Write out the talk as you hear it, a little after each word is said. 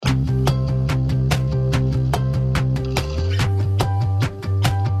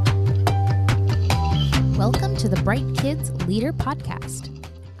Bright Kids Leader Podcast.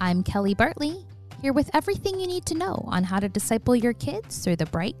 I'm Kelly Bartley, here with everything you need to know on how to disciple your kids through the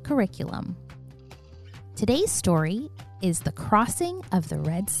Bright curriculum. Today's story is The Crossing of the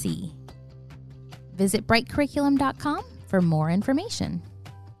Red Sea. Visit brightcurriculum.com for more information.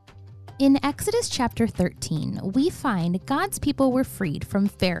 In Exodus chapter 13, we find God's people were freed from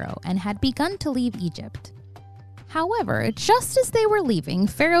Pharaoh and had begun to leave Egypt. However, just as they were leaving,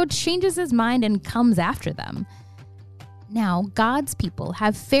 Pharaoh changes his mind and comes after them. Now, God's people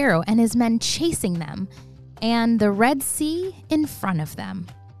have Pharaoh and his men chasing them, and the Red Sea in front of them.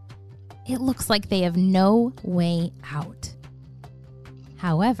 It looks like they have no way out.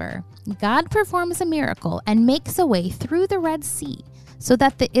 However, God performs a miracle and makes a way through the Red Sea so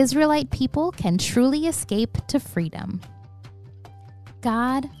that the Israelite people can truly escape to freedom.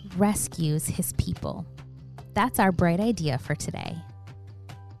 God rescues his people. That's our bright idea for today.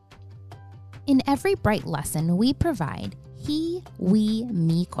 In every Bright lesson, we provide he, we,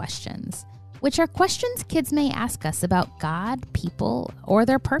 me questions, which are questions kids may ask us about God, people, or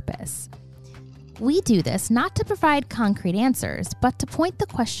their purpose. We do this not to provide concrete answers, but to point the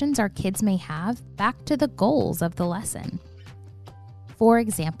questions our kids may have back to the goals of the lesson. For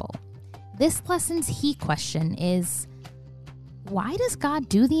example, this lesson's he question is, why does God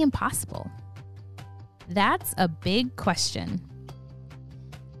do the impossible? That's a big question.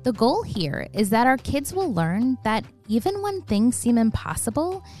 The goal here is that our kids will learn that even when things seem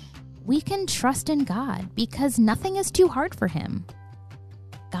impossible, we can trust in God because nothing is too hard for him.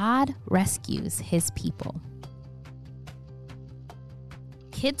 God rescues his people.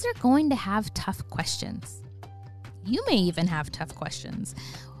 Kids are going to have tough questions. You may even have tough questions.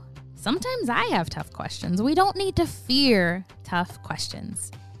 Sometimes I have tough questions. We don't need to fear tough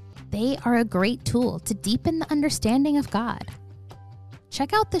questions. They are a great tool to deepen the understanding of God.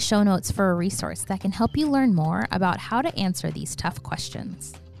 Check out the show notes for a resource that can help you learn more about how to answer these tough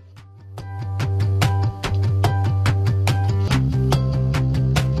questions.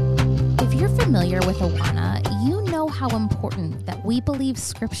 If you're familiar with Awana, you know how important that we believe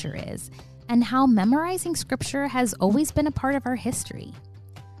Scripture is and how memorizing Scripture has always been a part of our history.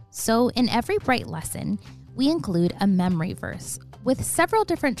 So in every Bright lesson, we include a memory verse with several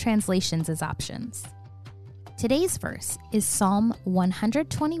different translations as options. Today's verse is Psalm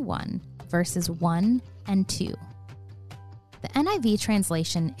 121, verses 1 and 2. The NIV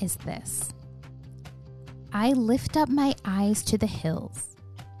translation is this: I lift up my eyes to the hills.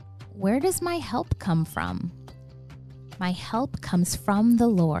 Where does my help come from? My help comes from the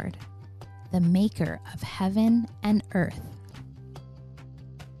Lord, the maker of heaven and earth.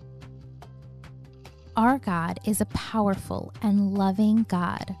 Our God is a powerful and loving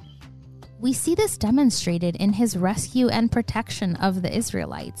God. We see this demonstrated in his rescue and protection of the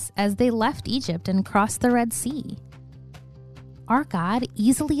Israelites as they left Egypt and crossed the Red Sea. Our God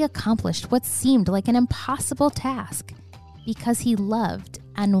easily accomplished what seemed like an impossible task because he loved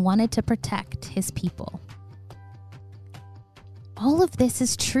and wanted to protect his people. All of this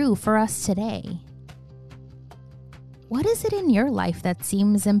is true for us today. What is it in your life that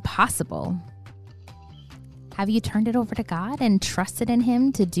seems impossible? Have you turned it over to God and trusted in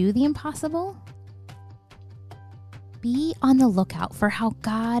him to do the impossible? Be on the lookout for how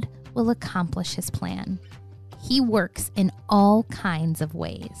God will accomplish his plan. He works in all kinds of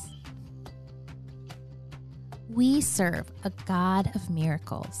ways. We serve a God of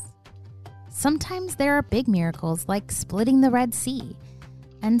miracles. Sometimes there are big miracles like splitting the Red Sea,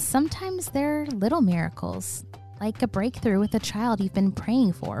 and sometimes there are little miracles like a breakthrough with a child you've been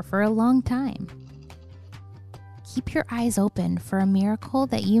praying for a long time. Keep your eyes open for a miracle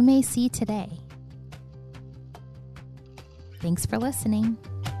that you may see today. Thanks for listening.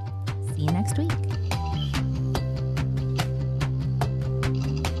 See you next week.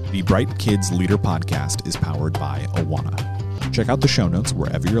 The Bright Kids Leader Podcast is powered by Awana. Check out the show notes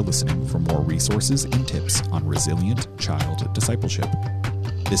wherever you're listening for more resources and tips on resilient child discipleship.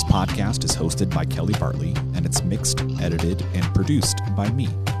 This podcast is hosted by Kelly Bartley, and it's mixed, edited, and produced by me,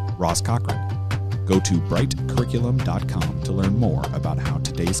 Ross Cochran. Go to brightcurriculum.com to learn more about how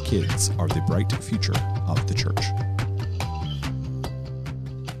today's kids are the bright future of the church.